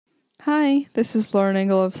Hi, this is Lauren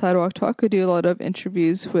Engel of Sidewalk Talk. I do a lot of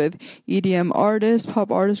interviews with EDM artists, pop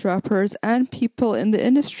artists, rappers, and people in the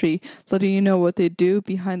industry, letting you know what they do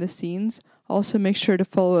behind the scenes. Also, make sure to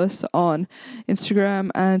follow us on Instagram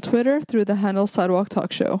and Twitter through the handle Sidewalk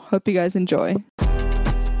Talk Show. Hope you guys enjoy.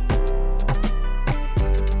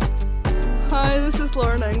 Hi, this is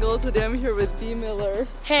Lauren Engel. Today I'm here with B. Miller.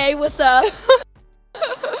 Hey, what's up?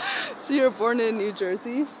 So you were born in New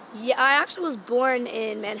Jersey? Yeah, I actually was born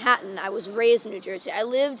in Manhattan. I was raised in New Jersey. I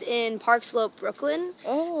lived in Park Slope, Brooklyn,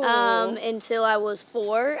 until I was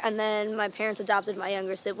 4, and then my parents adopted my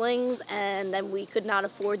younger siblings, and then we could not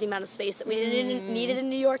afford the amount of space that we needed in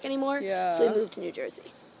New York anymore, so we moved to New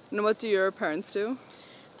Jersey. And what do your parents do?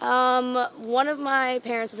 One of my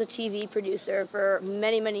parents was a TV producer for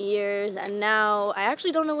many, many years, and now I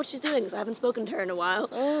actually don't know what she's doing because I haven't spoken to her in a while.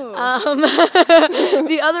 The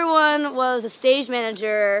other one was a stage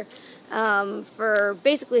manager for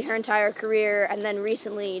basically her entire career, and then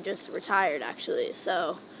recently just retired, actually.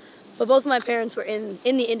 So, but both of my parents were in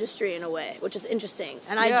the industry in a way, which is interesting.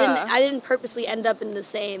 And I didn't purposely end up in the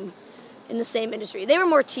same industry. They were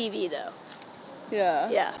more TV though.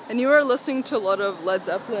 Yeah. And you were listening to a lot of Led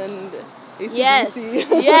Zeppelin,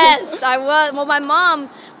 AC/DC. Yes, I was. Well, my mom,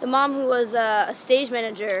 the mom who was a stage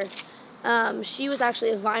manager, she was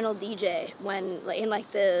actually a vinyl DJ when, in the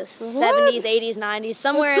 70s, 80s, 90s,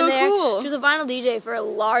 somewhere in there. Cool. She was a vinyl DJ for a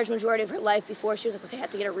large majority of her life before she was like, okay,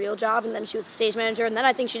 had to get a real job, and then she was a stage manager, and then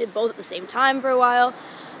I think she did both at the same time for a while.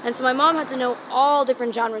 And so my mom had to know all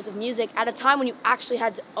different genres of music at a time when you actually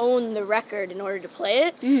had to own the record in order to play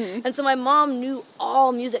it. Mm-hmm. And so my mom knew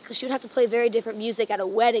all music because she would have to play very different music at a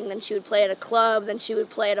wedding than she would play at a club, than she would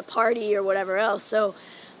play at a party or whatever else. So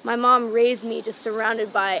my mom raised me just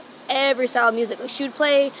surrounded by every style of music. Like she would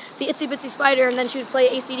play the Itsy Bitsy Spider, and then she would play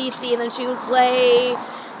AC/DC, and then she would play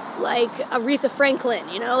like Aretha Franklin,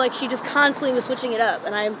 she just constantly was switching it up,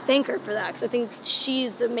 and I thank her for that because I think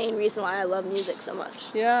she's the main reason why I love music so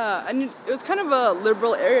much. Yeah, and it was kind of a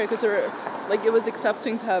liberal area because it was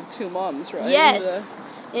accepting to have two moms, right? Yes,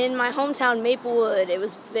 in my hometown Maplewood, it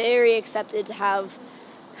was very accepted to have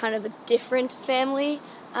kind of a different family.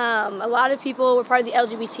 A lot of people were part of the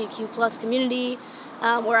LGBTQ plus community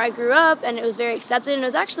where I grew up, and it was very accepted, and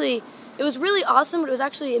it was really awesome, but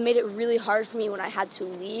it made it really hard for me when I had to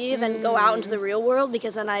leave and go out into the real world,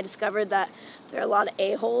 because then I discovered that there are a lot of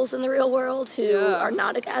a-holes in the real world who are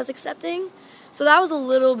not as accepting. So that was a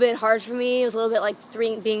little bit hard for me. It was a little bit like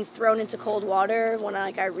being thrown into cold water when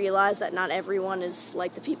I realized that not everyone is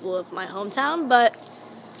like the people of my hometown, but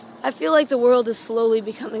I feel like the world is slowly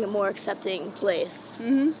becoming a more accepting place.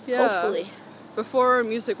 Mm-hmm. Yeah. Hopefully. Before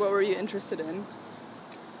music, what were you interested in?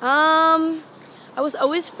 I was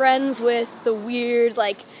always friends with the weird,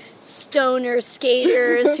 stoner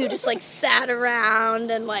skaters who just, sat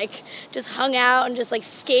around and, just hung out and just,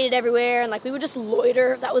 skated everywhere. And, we would just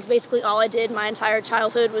loiter. That was basically all I did my entire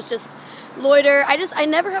childhood, was just loiter. I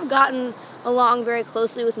never have gotten along very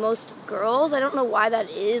closely with most girls. I don't know why that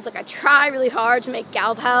is. I try really hard to make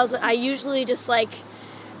gal pals, but I usually just,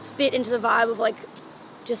 fit into the vibe of,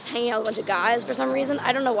 just hanging out with a bunch of guys for some reason.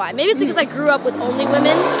 I don't know why. Maybe it's because I grew up with only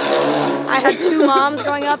women. I had 2 moms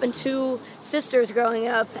growing up and 2 sisters growing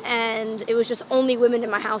up, and it was just only women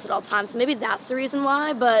in my house at all times. So maybe that's the reason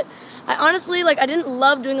why. But I honestly, I didn't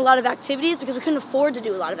love doing a lot of activities because we couldn't afford to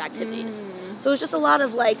do a lot of activities. So it was just a lot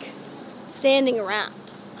of, standing around.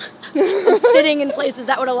 Sitting in places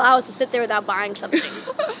that would allow us to sit there without buying something.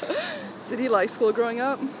 Did you like school growing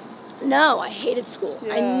up? No, I hated school.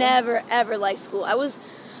 Yeah. I never, ever liked school. I was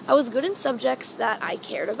good in subjects that I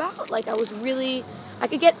cared about. I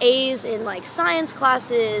could get A's in, science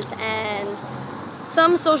classes and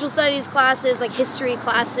some social studies classes, history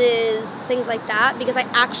classes, things like that, because I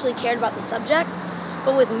actually cared about the subject.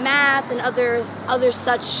 But with math and other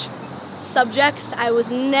such subjects, I was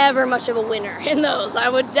never much of a winner in those. I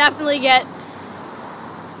would definitely get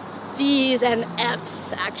D's and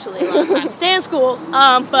F's, actually, a lot of times. Stay in school,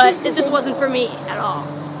 but it just wasn't for me at all.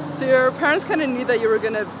 So your parents kind of knew that you were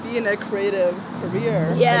going to be in a creative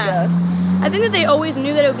career, yeah. I guess. I think that they always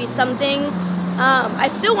knew that it would be something. I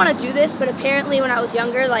still want to do this, but apparently when I was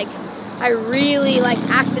younger, I really,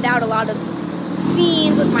 acted out a lot of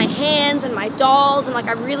scenes with my hands and my dolls, and, my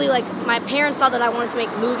parents thought that I wanted to make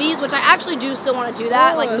movies, which I actually do still want to do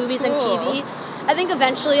that, movies cool. and TV. I think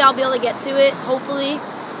eventually I'll be able to get to it, hopefully.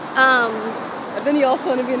 And then you also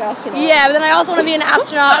want to be an astronaut. Yeah, but then I also want to be an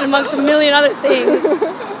astronaut amongst a million other things.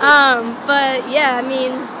 But yeah,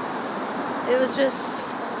 it was just,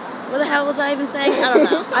 what the hell was I even saying? I don't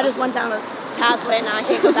know. I just went down a pathway and now I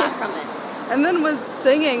can't go back from it. And then with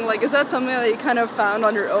singing, like, is that something that you kind of found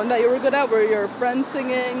on your own that you were good at? Were your friends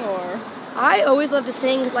singing, or? I always loved to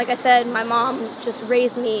sing because, like I said, my mom just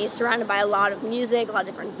raised me surrounded by a lot of music, a lot of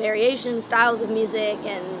different variations, styles of music,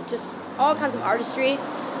 and just all kinds of artistry.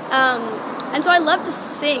 And so I love to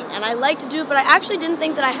sing, and I like to do it, but I actually didn't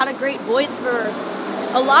think that I had a great voice for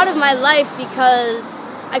a lot of my life because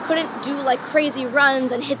I couldn't do like crazy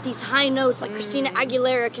runs and hit these high notes like Christina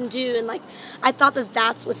Aguilera can do, and like I thought that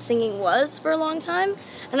that's what singing was for a long time,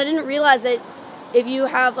 and I didn't realize that if you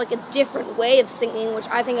have like a different way of singing, which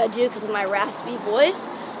I think I do because of my raspy voice,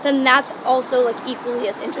 then that's also like equally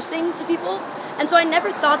as interesting to people. And so I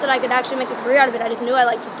never thought that I could actually make a career out of it. I just knew I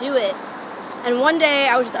liked to do it. And one day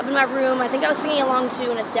I was just up in my room, I think I was singing along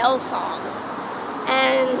to an Adele song.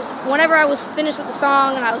 And whenever I was finished with the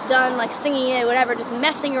song and I was done like singing it, whatever, just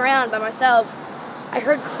messing around by myself, I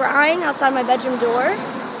heard crying outside my bedroom door.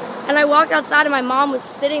 And I walked outside and my mom was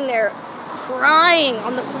sitting there crying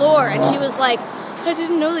on the floor. And she was like, I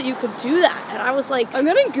didn't know that you could do that. And I was like, I'm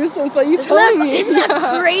getting goosebumps by you telling me. Isn't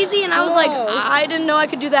that crazy? And I was like, I didn't know I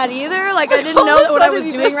could do that either. Like, I didn't know that what I was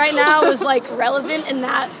doing right now was like relevant in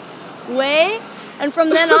that way. And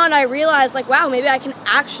from then on I realized like, wow, maybe I can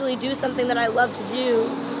actually do something that I love to do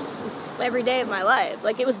every day of my life.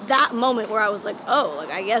 Like, it was that moment where I was like, oh,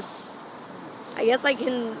 like I guess I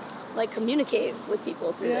can like communicate with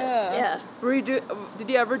people through this. Yeah. Did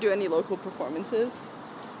you ever do any local performances?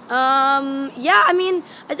 Yeah, I mean,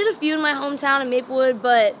 I did a few in my hometown in Maplewood,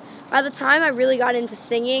 but by the time I really got into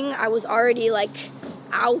singing, I was already like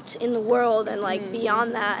out in the world and like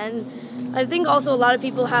beyond that. And I think also a lot of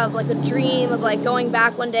people have like a dream of like going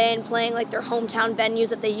back one day and playing like their hometown venues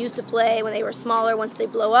that they used to play when they were smaller once they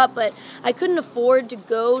blow up, but I couldn't afford to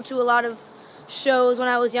go to a lot of shows when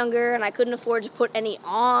I was younger, and I couldn't afford to put any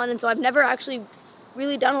on, and so I've never actually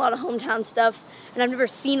really done a lot of hometown stuff, and I've never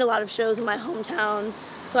seen a lot of shows in my hometown.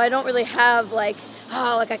 So I don't really have like,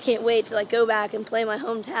 I can't wait to like go back and play my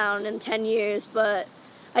hometown in 10 years, but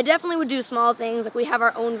I definitely would do small things. Like, we have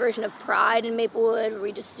our own version of Pride in Maplewood, where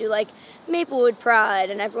we just do like Maplewood Pride,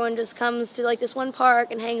 and everyone just comes to like this one park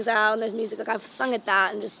and hangs out, and there's music. Like, I've sung at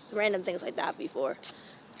that and just random things like that before.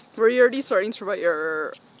 Were you already starting to write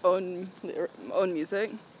your own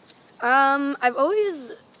music? I've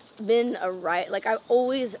always been a writer. Like, I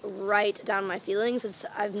always write down my feelings.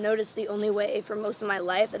 I've noticed the only way for most of my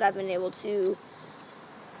life that I've been able to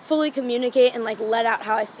fully communicate and like let out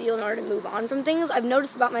how I feel in order to move on from things. I've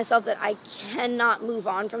noticed about myself that I cannot move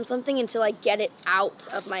on from something until I get it out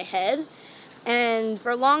of my head. And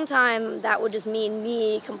for a long time, that would just mean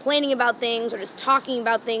me complaining about things or just talking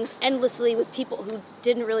about things endlessly with people who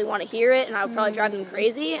didn't really want to hear it, and I would probably drive them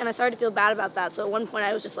crazy. And I started to feel bad about that. So at one point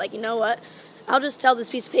I was just like, you know what? I'll just tell this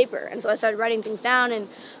piece of paper. And so I started writing things down, and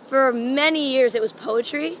for many years it was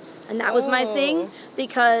poetry, and that was my thing,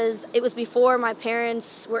 because it was before my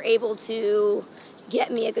parents were able to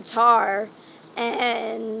get me a guitar,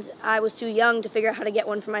 and I was too young to figure out how to get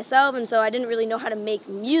one for myself, and so I didn't really know how to make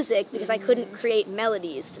music because I couldn't create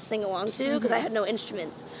melodies to sing along to because I had no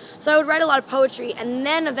instruments. So I would write a lot of poetry, and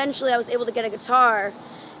then eventually I was able to get a guitar,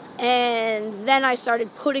 and then I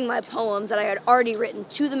started putting my poems that I had already written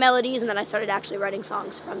to the melodies, and then I started actually writing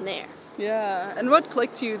songs from there. Yeah, and what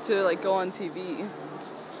clicked you to like go on TV?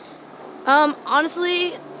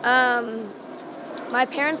 Honestly, my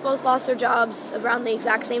parents both lost their jobs around the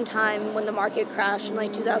exact same time when the market crashed in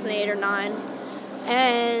like 2008 or 9.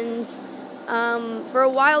 And for a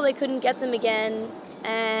while they couldn't get them again,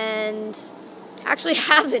 and actually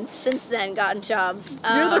haven't since then gotten jobs.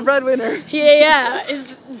 You're the breadwinner. Yeah.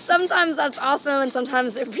 Sometimes that's awesome, and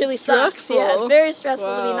sometimes it really sucks. Stressful. Yeah, it's very stressful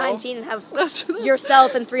to be 19 and have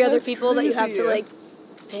yourself and 3 other people that you have to like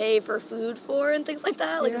pay for food for and things like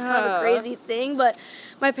that. Like, it's kind of a crazy thing. But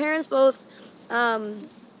my parents both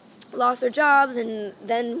lost their jobs, and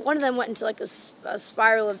then one of them went into like a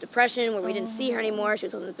spiral of depression where we didn't see her anymore. She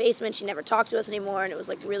was in the basement. She never talked to us anymore, and it was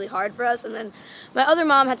like really hard for us. And then my other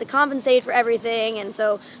mom had to compensate for everything, and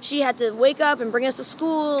so she had to wake up and bring us to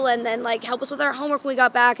school, and then like help us with our homework when we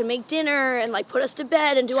got back, and make dinner, and like put us to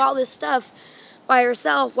bed, and do all this stuff by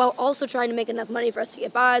herself while also trying to make enough money for us to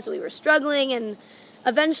get by. So we were struggling, and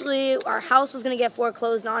eventually our house was going to get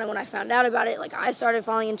foreclosed on, and when I found out about it, like, I started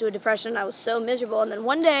falling into a depression. I was so miserable. And then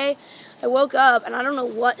one day I woke up, and I don't know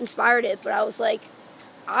what inspired it, but I was like,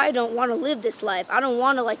 I don't want to live this life. I don't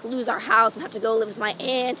want to like lose our house and have to go live with my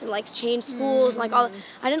aunt and like change schools and like all.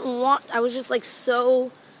 I was just like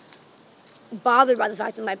so bothered by the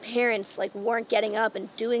fact that my parents like weren't getting up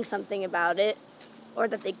and doing something about it, or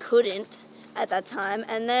that they couldn't at that time.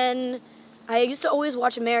 And then I used to always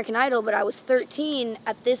watch American Idol, but I was 13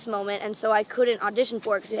 at this moment, and so I couldn't audition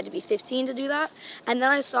for it because you had to be 15 to do that. And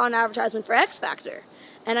then I saw an advertisement for X Factor.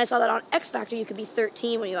 And I saw that on X Factor you could be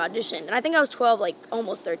 13 when you auditioned. And I think I was 12, like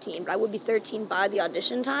almost 13, but I would be 13 by the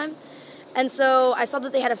audition time. And so I saw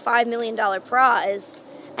that they had a $5 million prize.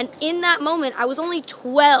 And in that moment, I was only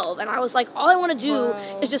 12, and I was like, all I want to do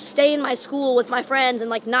is just stay in my school with my friends and,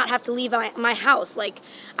 like, not have to leave my house. Like,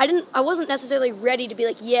 I wasn't necessarily ready to be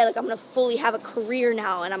like, yeah, like, I'm going to fully have a career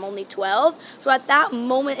now, and I'm only 12. So at that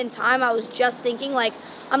moment in time, I was just thinking, like,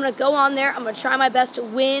 I'm going to go on there, I'm going to try my best to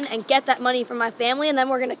win and get that money from my family, and then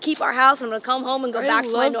we're going to keep our house, and I'm going to come home and go back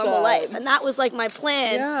to my normal life. And that was, like, my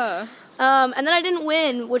plan. Yeah. And then I didn't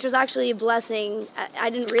win, which was actually a blessing. I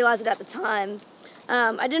didn't realize it at the time.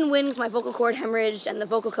 I didn't win because my vocal cord hemorrhaged, and the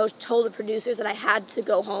vocal coach told the producers that I had to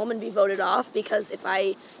go home and be voted off because if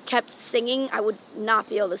I kept singing, I would not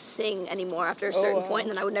be able to sing anymore after a certain point,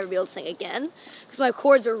 and then I would never be able to sing again because my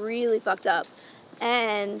cords are really fucked up.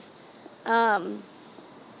 And so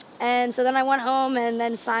then I went home, and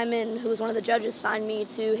then Simon, who was one of the judges, signed me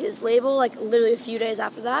to his label, like literally a few days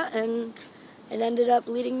after that, and it ended up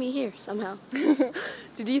leading me here somehow.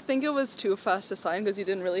 Did you think it was too fast to sign because you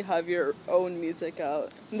didn't really have your own music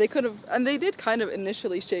out? And they did kind of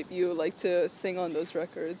initially shape you like to sing on those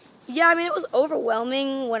records. Yeah, I mean, it was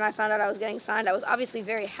overwhelming when I found out I was getting signed. I was obviously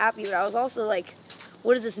very happy, but I was also like,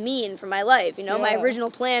 what does this mean for my life? You know, my original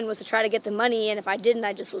plan was to try to get the money, and if I didn't,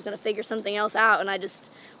 I just was going to figure something else out, and I just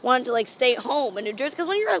wanted to, like, stay home in New Jersey, because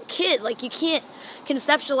when you're a kid, like, you can't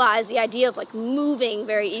conceptualize the idea of, like, moving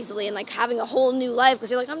very easily and, like, having a whole new life, because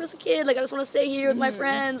you're like, I'm just a kid, like, I just want to stay here with my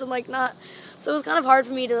friends, and, like, not, so it was kind of hard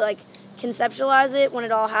for me to, like, conceptualize it when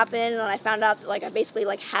it all happened, and I found out that, like, I basically,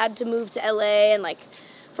 like, had to move to LA, and, like,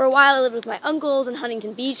 for a while, I lived with my uncles in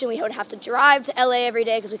Huntington Beach, and we would have to drive to LA every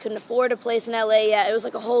day because we couldn't afford a place in LA yet. It was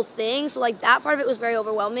like a whole thing. So, like, that part of it was very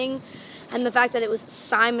overwhelming. And the fact that it was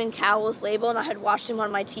Simon Cowell's label, and I had watched him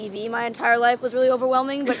on my TV my entire life, was really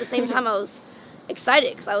overwhelming. But at the same time, I was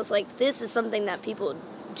excited because I was like, this is something that people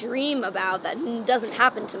dream about that doesn't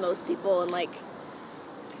happen to most people. And, like,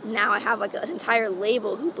 now I have, like, an entire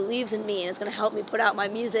label who believes in me and is going to help me put out my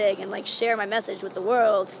music and, like, share my message with the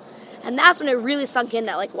world. And that's when it really sunk in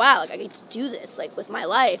that, like, wow, like, I get to do this, like, with my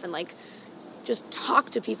life and, like, just talk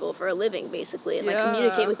to people for a living, basically, and, like,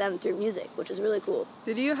 communicate with them through music, which is really cool.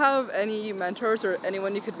 Did you have any mentors or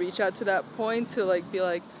anyone you could reach out to that point to, like, be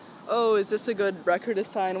like, oh, is this a good record to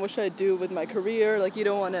sign? What should I do with my career? Like, you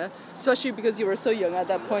don't want to, especially because you were so young at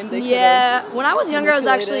that point. Yeah, when I was younger, I was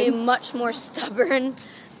actually much more stubborn.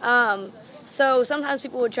 So sometimes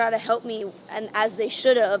people would try to help me, and as they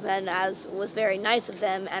should have, and as was very nice of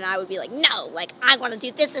them, and I would be like, no, like, I want to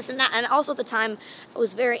do this, and that. And also at the time, I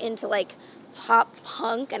was very into, like, pop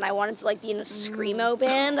punk, and I wanted to, like, be in a screamo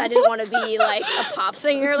band. I didn't want to be, like, a pop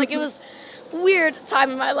singer. Like, it was a weird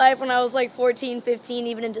time in my life when I was, like, 14, 15,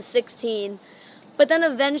 even into 16. But then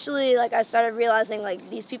eventually, like, I started realizing, like,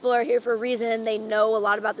 these people are here for a reason. They know a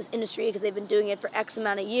lot about this industry because they've been doing it for X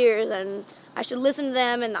amount of years, and I should listen to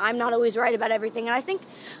them, and I'm not always right about everything. And I think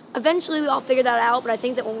eventually we all figured that out, but I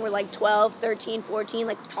think that when we're, like, 12, 13, 14,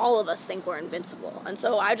 like, all of us think we're invincible. And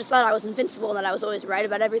so I just thought I was invincible and that I was always right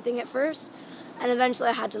about everything at first. And eventually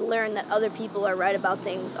I had to learn that other people are right about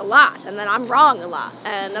things a lot, and that I'm wrong a lot,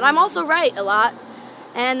 and that I'm also right a lot.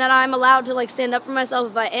 And that I'm allowed to, like, stand up for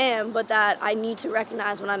myself if I am, but that I need to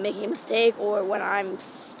recognize when I'm making a mistake or when I'm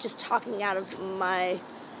just talking out of my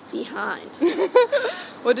behind.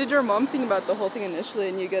 What did your mom think about the whole thing initially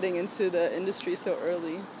and you getting into the industry so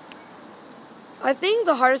early? I think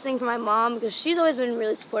the hardest thing for my mom, because she's always been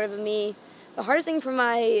really supportive of me, the hardest thing for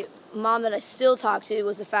my mom that I still talk to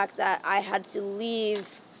was the fact that I had to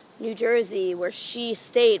leave New Jersey, where she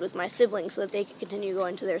stayed with my siblings so that they could continue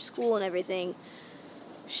going to their school and everything.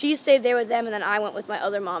 She stayed there with them, and then I went with my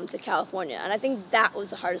other mom to California. And I think that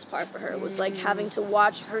was the hardest part for her, was, like, having to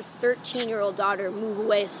watch her 13-year-old daughter move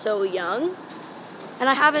away so young. And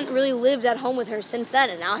I haven't really lived at home with her since then,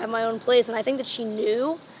 and now I have my own place. And I think that she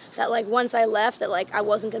knew that, like, once I left, that, like, I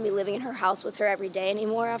wasn't going to be living in her house with her every day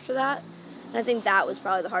anymore after that. And I think that was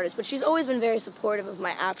probably the hardest. But she's always been very supportive of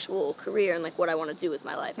my actual career and, like, what I want to do with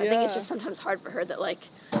my life. I think it's just sometimes hard for her that, like,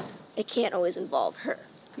 it can't always involve her.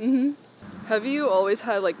 Mm-hmm. Have you always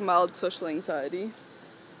had, like, mild social anxiety?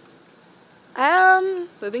 I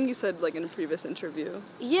think you said, like, in a previous interview.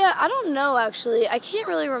 Yeah, I don't know, actually. I can't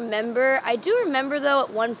really remember. I do remember, though,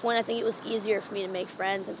 at one point I think it was easier for me to make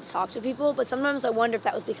friends and to talk to people, but sometimes I wonder if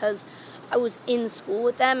that was because I was in school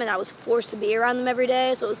with them and I was forced to be around them every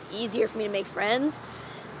day, so it was easier for me to make friends.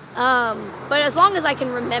 But as long as I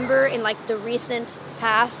can remember in like the recent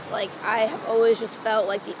past, like I have always just felt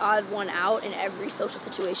like the odd one out in every social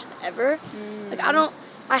situation ever. Like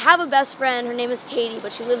I have a best friend, her name is Katie,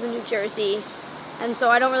 but she lives in New Jersey, and so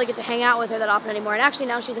I don't really get to hang out with her that often anymore. And actually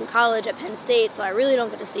now she's in college at Penn State, so I really don't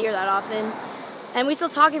get to see her that often. And we still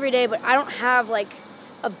talk every day, but I don't have like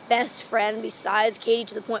a best friend besides Katie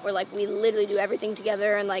to the point where like we literally do everything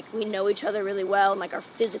together and like we know each other really well and like are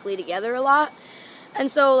physically together a lot. And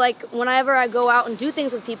so, like, whenever I go out and do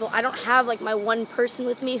things with people, I don't have, like, my one person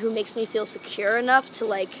with me who makes me feel secure enough to,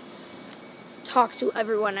 like, talk to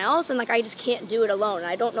everyone else. And, like, I just can't do it alone. And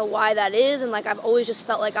I don't know why that is. And, like, I've always just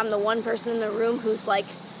felt like I'm the one person in the room who's, like,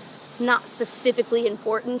 not specifically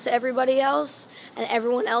important to everybody else. And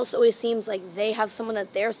everyone else always seems like they have someone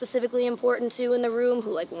that they're specifically important to in the room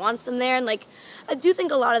who, like, wants them there. And, like, I do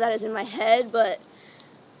think a lot of that is in my head, but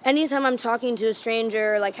anytime I'm talking to a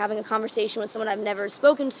stranger, like having a conversation with someone I've never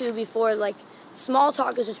spoken to before, like small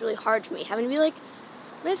talk is just really hard for me. Having to be like,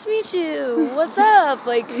 nice to meet you, what's up?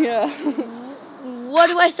 Like, Yeah. What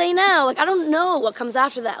do I say now? Like, I don't know what comes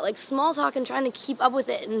after that. Like, small talk and trying to keep up with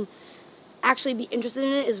it and actually be interested in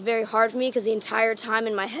it is very hard for me because the entire time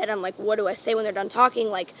in my head I'm like, what do I say when they're done talking?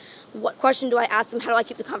 Like, what question do I ask them? How do I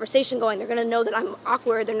keep the conversation going? They're going to know that I'm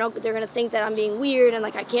awkward. They're going to think that I'm being weird and,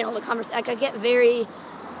 like, I can't hold the conversation. Like, I get very...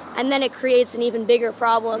 And then it creates an even bigger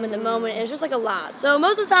problem in the moment. And it's just like a lot. So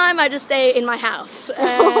most of the time I just stay in my house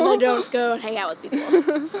and I don't go and hang out with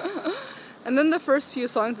people. And then the first few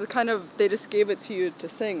songs, they just gave it to you to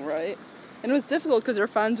sing, right? And it was difficult because your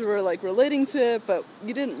fans were like relating to it, but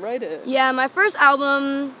you didn't write it. Yeah, my first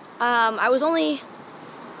album, I was only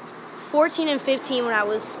 14 and 15 when I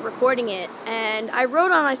was recording it. And I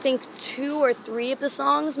wrote on, I think, 2 or 3 of the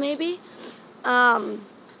songs maybe.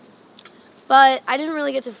 But I didn't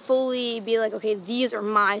really get to fully be like, okay, these are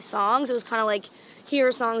my songs. It was kind of like, here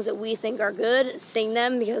are songs that we think are good, sing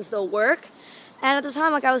them because they'll work. And at the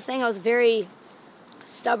time, like I was saying, I was very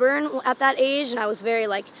stubborn at that age, and I was very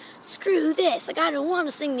like, screw this, like I don't want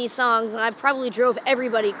to sing these songs, and I probably drove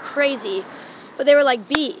everybody crazy. But they were like,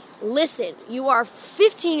 B, listen, you are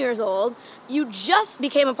 15 years old, you just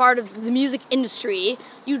became a part of the music industry,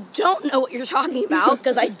 you don't know what you're talking about,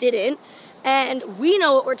 because I didn't. And we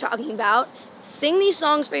know what we're talking about. Sing these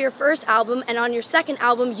songs for your first album, and on your second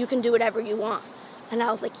album, you can do whatever you want. And I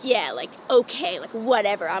was like, yeah, like, okay, like,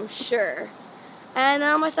 whatever, I'm sure. And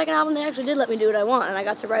then on my second album, they actually did let me do what I want, and I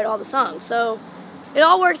got to write all the songs. So it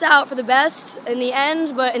all worked out for the best in the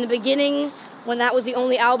end, but in the beginning, when that was the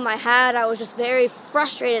only album I had, I was just very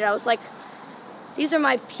frustrated. I was like, these are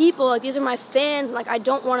my people, like, these are my fans, and, like,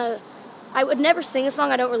 I would never sing a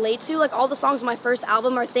song I don't relate to. Like, all the songs on my first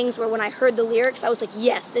album are things where when I heard the lyrics, I was like,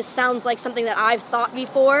 yes, this sounds like something that I've thought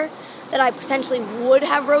before, that I potentially would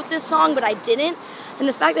have wrote this song, but I didn't. And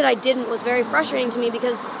the fact that I didn't was very frustrating to me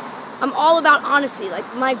because I'm all about honesty.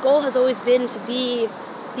 Like, my goal has always been to be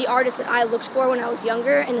the artist that I looked for when I was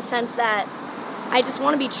younger, in the sense that I just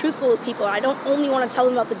want to be truthful with people. I don't only want to tell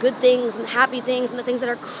them about the good things and the happy things and the things that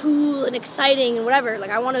are cool and exciting and whatever.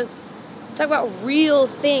 Like, I want to talk about real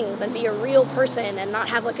things and be a real person and not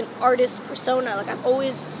have like an artist persona. Like, I've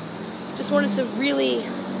always just wanted to really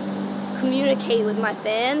communicate with my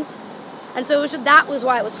fans, and so that was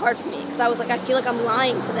why it was hard for me, because I was like, I feel like I'm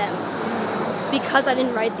lying to them because I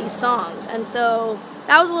didn't write these songs. And so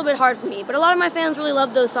that was a little bit hard for me, but a lot of my fans really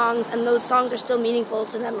loved those songs, and those songs are still meaningful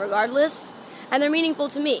to them regardless, and they're meaningful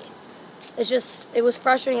to me. It's just, it was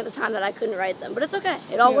frustrating at the time that I couldn't write them, but it's okay,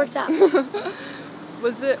 it all worked out.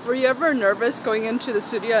 Were you ever nervous going into the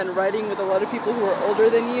studio and writing with a lot of people who are older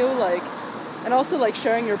than you, like, and also like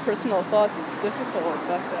sharing your personal thoughts? It's difficult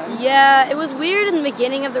back then. Yeah, it was weird in the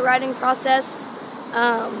beginning of the writing process.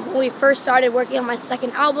 When we first started working on my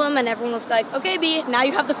second album, and everyone was like, okay, B, now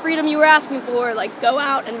you have the freedom you were asking for, like, go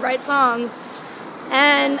out and write songs.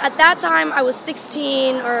 And at that time, I was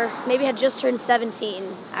 16, or maybe had just turned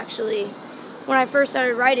 17, actually, when I first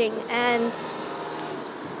started writing, and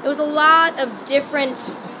it was a lot of different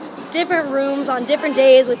rooms on different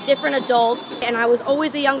days with different adults, and I was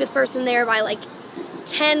always the youngest person there by like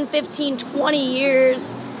 10, 15, 20 years,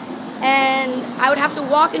 and I would have to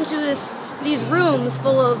walk into these rooms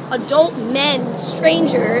full of adult men,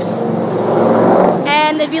 strangers,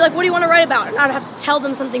 and they'd be like, what do you want to write about? And I'd have to tell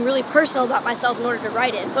them something really personal about myself in order to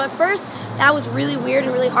write it. And so at first, that was really weird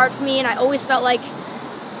and really hard for me, and I always felt like,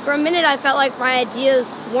 for a minute, I felt like my ideas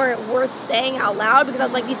weren't worth saying out loud, because I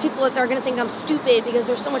was like, these people, they're going to think I'm stupid because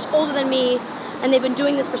they're so much older than me and they've been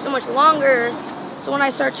doing this for so much longer. So when I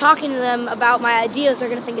start talking to them about my ideas, they're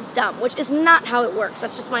going to think it's dumb, which is not how it works.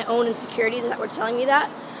 That's just my own insecurities that were telling me that.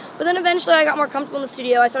 But then eventually I got more comfortable in the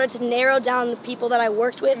studio. I started to narrow down the people that I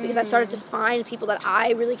worked with because I started to find people that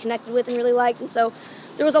I really connected with and really liked. And so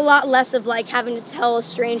there was a lot less of like having to tell a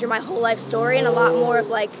stranger my whole life story and a lot more of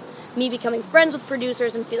like me becoming friends with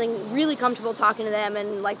producers and feeling really comfortable talking to them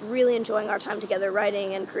and like really enjoying our time together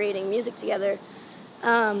writing and creating music together.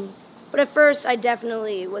 But at first I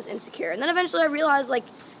definitely was insecure. And then eventually I realized like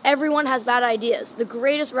everyone has bad ideas. The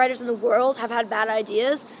greatest writers in the world have had bad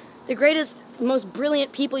ideas. The greatest, most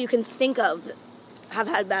brilliant people you can think of have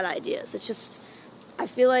had bad ideas. It's just, I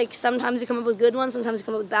feel like sometimes you come up with good ones, sometimes you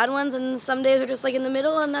come up with bad ones, and some days are just like in the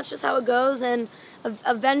middle, and that's just how it goes. And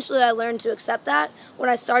eventually I learned to accept that when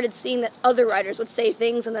I started seeing that other writers would say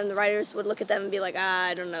things, and then the writers would look at them and be like,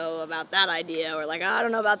 I don't know about that idea, or like, I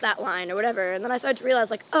don't know about that line, or whatever. And then I started to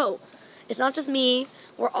realize, like, oh, it's not just me.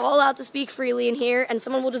 We're all allowed to speak freely in here, and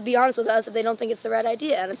someone will just be honest with us if they don't think it's the right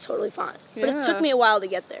idea, and it's totally fine. But it took me a while to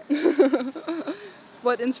get there.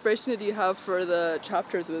 What inspiration did you have for the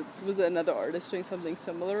chapters? Was it another artist doing something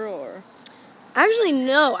similar, or? Actually,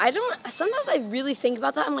 no. I don't. Sometimes I really think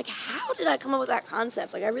about that. I'm like, how did I come up with that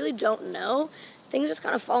concept? Like, I really don't know. Things just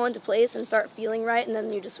kind of fall into place and start feeling right, and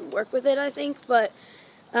then you just work with it, I think. But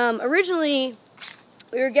originally,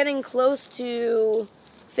 we were getting close to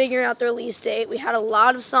figuring out the release date. We had a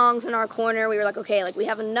lot of songs in our corner. We were like, okay, like we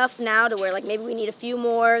have enough now to where like maybe we need a few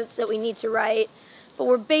more that we need to write. But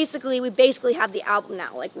we basically have the album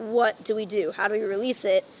now. Like, what do we do? How do we release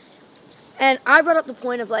it? And I brought up the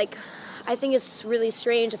point of like, I think it's really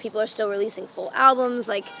strange that people are still releasing full albums.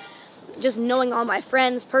 Like, just knowing all my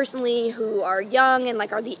friends personally who are young and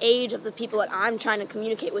like are the age of the people that I'm trying to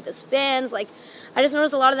communicate with as fans, like I just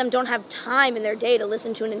noticed a lot of them don't have time in their day to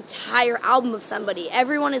listen to an entire album of somebody.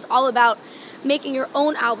 Everyone is all about making your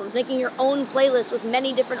own albums, making your own playlist with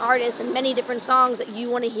many different artists and many different songs that you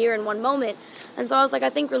want to hear in one moment. And so I was like, I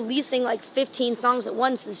think releasing like 15 songs at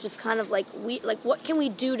once is just kind of like what can we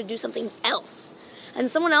do to do something else? And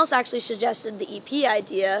someone else actually suggested the EP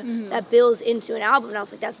idea that builds into an album, and I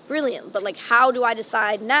was like, that's brilliant. But like, how do I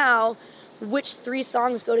decide now which 3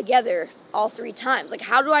 songs go together all 3 times? Like,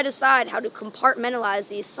 how do I decide how to compartmentalize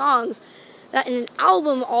these songs that in an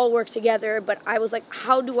album all work together? But I was like,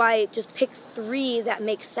 how do I just pick 3 that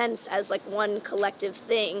make sense as like one collective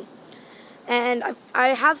thing? And I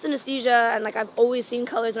have synesthesia, and like I've always seen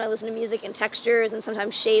colors when I listen to music, and textures, and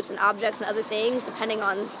sometimes shapes and objects and other things, depending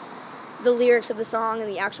on the lyrics of the song and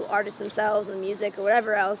the actual artists themselves and the music or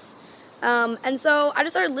whatever else. And so I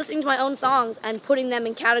just started listening to my own songs and putting them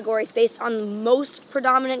in categories based on the most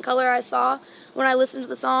predominant color I saw when I listened to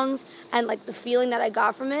the songs and like the feeling that I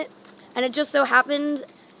got from it. And it just so happened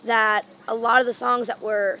that a lot of the songs that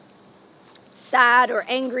were sad or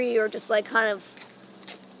angry or just like kind of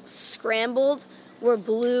scrambled were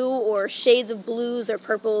blue or shades of blues or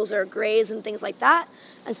purples or grays and things like that.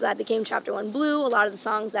 And so that became Chapter 1 Blue. A lot of the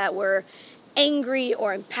songs that were angry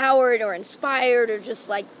or empowered or inspired or just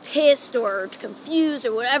like pissed or confused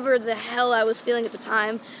or whatever the hell I was feeling at the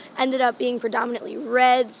time ended up being predominantly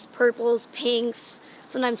reds, purples, pinks,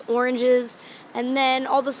 sometimes oranges. And then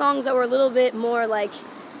all the songs that were a little bit more like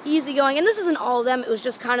easygoing, and this isn't all of them, it was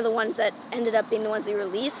just kind of the ones that ended up being the ones we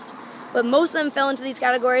released. But most of them fell into these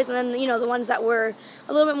categories, and then, you know, the ones that were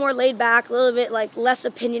a little bit more laid back, a little bit, like, less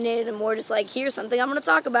opinionated and more just like, here's something I'm going to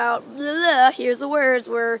talk about, blah, here's the words,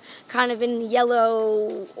 were kind of in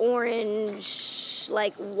yellow, orange,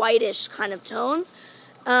 like, whitish kind of tones.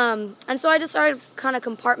 And so I just started kind of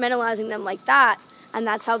compartmentalizing them like that, and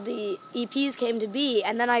that's how the EPs came to be.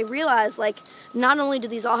 And then I realized, like, not only do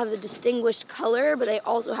these all have a distinguished color, but they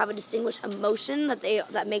also have a distinguished emotion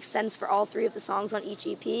that makes sense for all 3 of the songs on each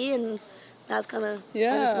EP, and that's kind of, I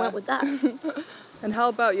just went with that. And how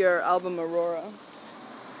about your album Aurora?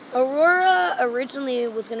 Aurora originally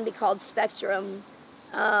was going to be called Spectrum,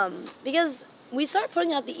 because we started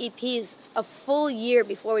putting out the EPs a full year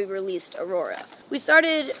before we released Aurora. We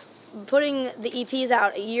started putting the EPs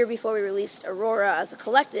out a year before we released Aurora as a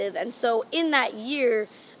collective, and so in that year,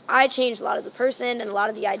 I changed a lot as a person, and a lot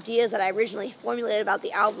of the ideas that I originally formulated about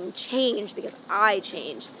the album changed because I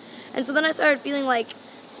changed. And so then I started feeling like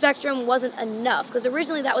Spectrum wasn't enough, because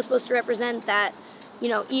originally that was supposed to represent that, you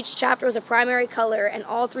know, each chapter was a primary color, and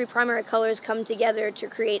all 3 primary colors come together to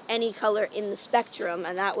create any color in the spectrum,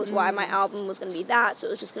 and that was why my album was going to be that. So it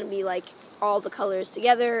was just going to be like all the colors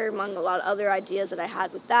together, among a lot of other ideas that I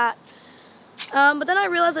had with that. But then I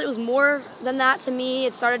realized that it was more than that to me.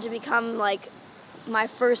 It started to become like my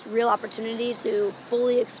first real opportunity to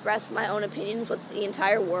fully express my own opinions with the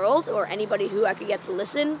entire world, or anybody who I could get to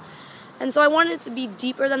listen. And so I wanted it to be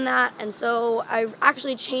deeper than that, and so I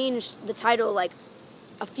actually changed the title like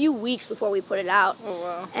a few weeks before we put it out. Oh,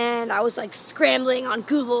 wow. And I was like scrambling on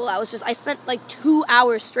Google. I spent like 2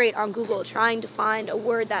 hours straight on Google trying to find a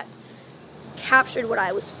word that captured what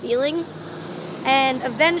I was feeling. And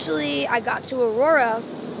eventually I got to Aurora.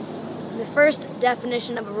 The first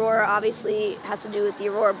definition of Aurora obviously has to do with the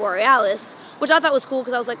Aurora Borealis, which I thought was cool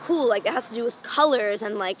because I was like, cool, like it has to do with colors,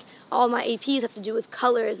 and like all my APs have to do with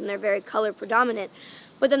colors and they're very color predominant.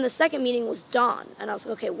 But then the second meaning was dawn, and I was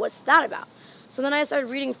like, okay, what's that about? So then I started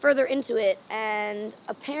reading further into it, and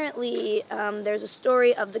apparently there's a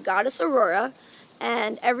story of the goddess Aurora,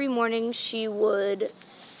 and every morning she would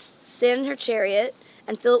sit in her chariot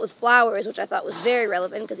and fill it with flowers, which I thought was very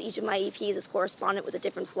relevant because each of my EPs is correspondent with a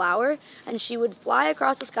different flower, and she would fly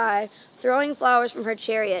across the sky, throwing flowers from her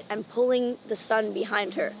chariot and pulling the sun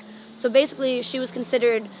behind her. So basically, she was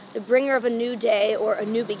considered the bringer of a new day or a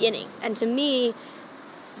new beginning, and to me,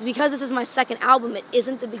 because this is my second album, it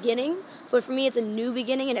isn't the beginning, but for me it's a new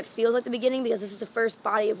beginning, and it feels like the beginning because this is the first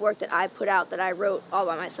body of work that I put out that I wrote all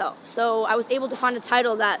by myself. So I was able to find a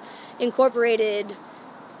title that incorporated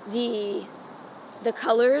the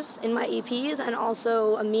colors in my EPs and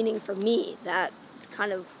also a meaning for me that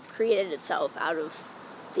kind of created itself out of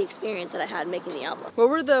the experience that I had making the album. What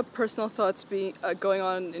were the personal thoughts going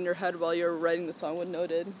on in your head while you were writing the song with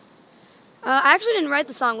Noted? I actually didn't write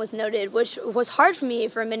the song with Noted, which was hard for me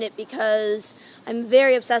for a minute because I'm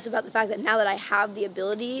very obsessed about the fact that now that I have the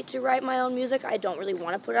ability to write my own music, I don't really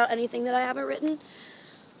want to put out anything that I haven't written.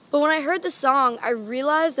 But when I heard the song, I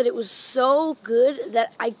realized that it was so good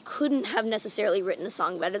that I couldn't have necessarily written a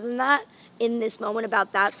song better than that in this moment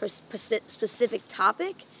about that specific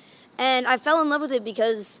topic. And I fell in love with it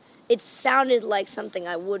because it sounded like something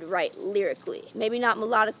I would write lyrically. Maybe not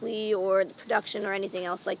melodically or the production or anything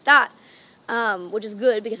else like that. Which is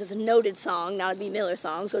good because it's a Noted song, not a B. Miller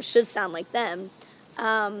song, so it should sound like them.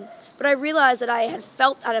 But I realized that I had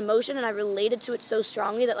felt that emotion and I related to it so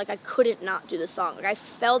strongly that like I couldn't not do the song. Like I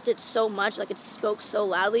felt it so much, like it spoke so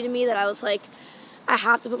loudly to me that I was like, I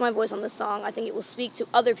have to put my voice on this song. I think it will speak to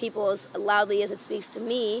other people as loudly as it speaks to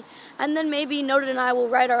me. And then maybe Noted and I will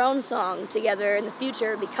write our own song together in the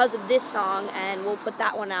future because of this song, and we'll put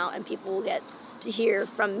that one out and people will get to hear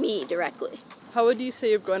from me directly. How would you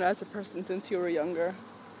say you've grown as a person since you were younger?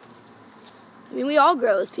 I mean, we all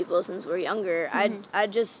grow as people since we're younger. Mm-hmm.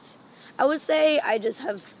 I would say I just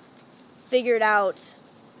have figured out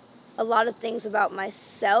a lot of things about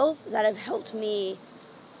myself that have helped me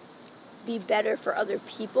be better for other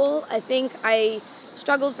people. I think I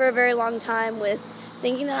struggled for a very long time with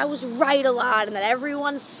thinking that I was right a lot and that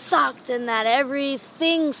everyone sucked and that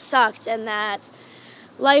everything sucked and that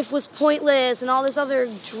life was pointless and all this other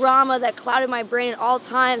drama that clouded my brain at all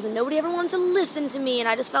times, and nobody ever wanted to listen to me, and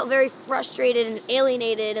I just felt very frustrated and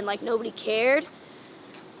alienated and like nobody cared.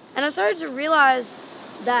 And I started to realize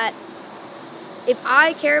that if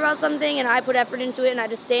I care about something and I put effort into it and I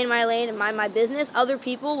just stay in my lane and mind my business, other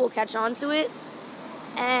people will catch on to it.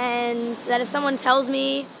 And that if someone tells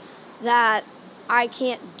me that I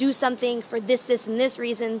can't do something for this, and this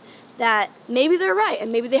reason, that maybe they're right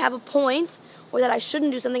and maybe they have a point, or that I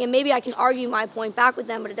shouldn't do something, and maybe I can argue my point back with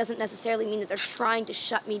them, but it doesn't necessarily mean that they're trying to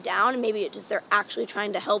shut me down, and maybe they're actually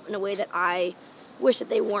trying to help in a way that I wish that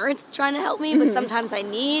they weren't trying to help me, but sometimes I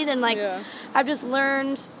need, and I've just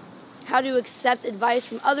learned how to accept advice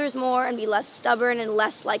from others more and be less stubborn and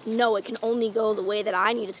less like, no, it can only go the way that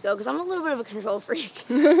I need it to go, because I'm a little bit of a control freak.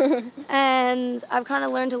 And I've kind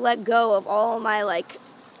of learned to let go of all my like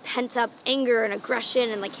pent-up anger and aggression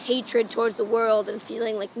and like hatred towards the world and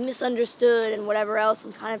feeling like misunderstood and whatever else,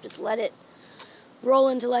 and kind of just let it roll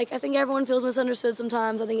into like, I think everyone feels misunderstood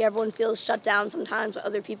sometimes, I think everyone feels shut down sometimes by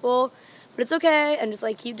other people, but it's okay, and just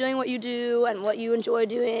like keep doing what you do and what you enjoy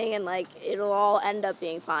doing, and like it'll all end up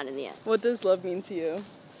being fine in the end. What does love mean to you?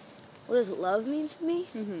 What does love mean to me?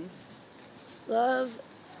 Love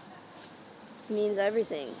means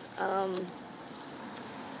everything.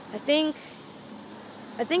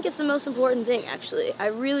 I think it's the most important thing, actually.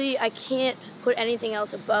 I can't put anything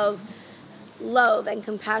else above love and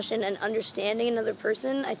compassion and understanding another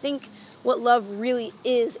person. I think what love really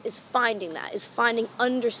is finding that, is finding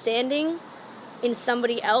understanding in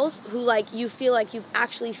somebody else who, like, you feel like you've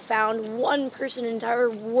actually found one person in an entire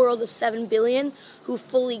world of 7 billion who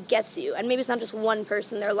fully gets you. And maybe it's not just one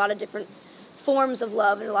person. There are a lot of different forms of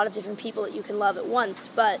love and a lot of different people that you can love at once.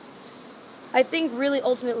 But I think really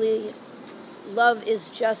ultimately love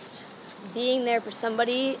is just being there for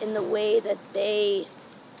somebody in the way that they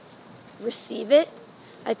receive it.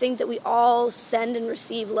 I think that we all send and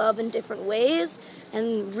receive love in different ways,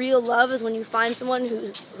 and real love is when you find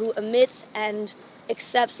someone who emits and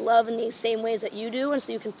accepts love in the same ways that you do, and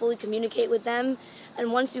so you can fully communicate with them.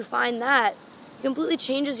 And once you find that, it completely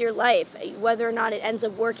changes your life, whether or not it ends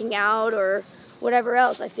up working out or whatever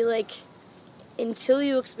else. I feel like until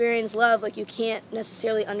you experience love, like, you can't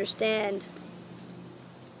necessarily understand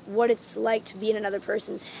what it's like to be in another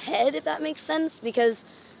person's head, if that makes sense, because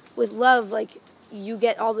with love, like, you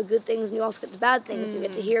get all the good things and you also get the bad things. You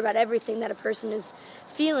get to hear about everything that a person is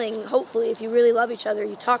feeling. Hopefully, if you really love each other,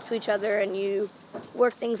 you talk to each other and you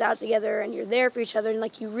work things out together and you're there for each other, and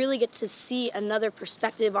like, you really get to see another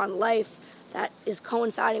perspective on life that is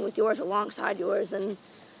coinciding with yours, alongside yours, and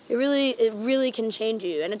it really can change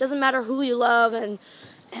you. And it doesn't matter who you love and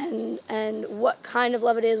what kind of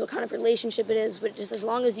love it is, what kind of relationship it is, but just as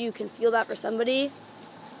long as you can feel that for somebody,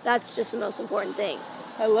 that's just the most important thing.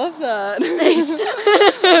 I love that.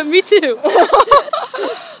 Thanks. Me too.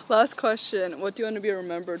 Last question. What do you want to be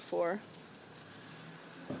remembered for?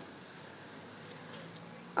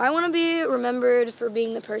 I want to be remembered for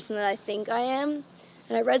being the person that I think I am.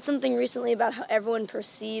 And I read something recently about how everyone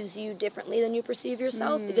perceives you differently than you perceive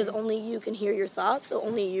yourself, because only you can hear your thoughts, so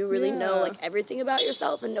only you really know, like, everything about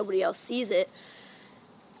yourself and nobody else sees it.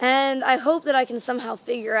 And I hope that I can somehow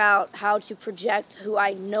figure out how to project who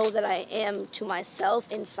I know that I am to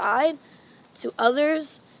myself inside, to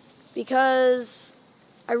others, because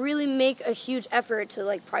I really make a huge effort to,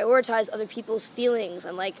 like, prioritize other people's feelings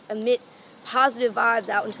and, like, emit positive vibes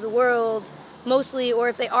out into the world, mostly, or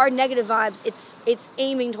if they are negative vibes, it's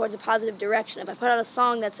aiming towards a positive direction. If I put out a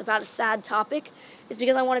song that's about a sad topic, it's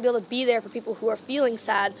because I want to be able to be there for people who are feeling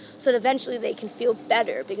sad, so that eventually they can feel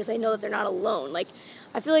better because they know that they're not alone. Like,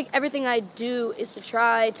 I feel like everything I do is to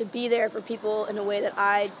try to be there for people in a way that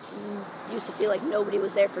I used to feel like nobody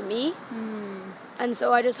was there for me. And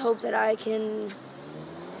so I just hope that I can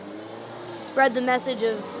spread the message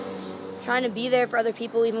of trying to be there for other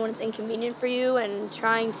people even when it's inconvenient for you, and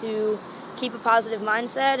trying to keep a positive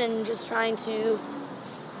mindset, and just trying to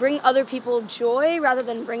bring other people joy rather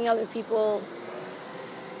than bringing other people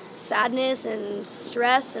sadness and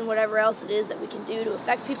stress and whatever else it is that we can do to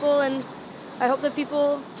affect people. And I hope that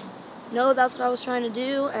people know that's what I was trying to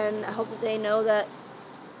do, and I hope that they know that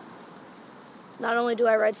not only do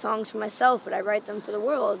I write songs for myself, but I write them for the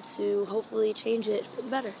world to hopefully change it for the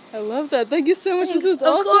better. I love that. Thank you so much. Thanks. This was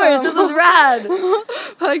awesome. Of course, this was rad.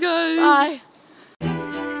 Bye, guys. Bye.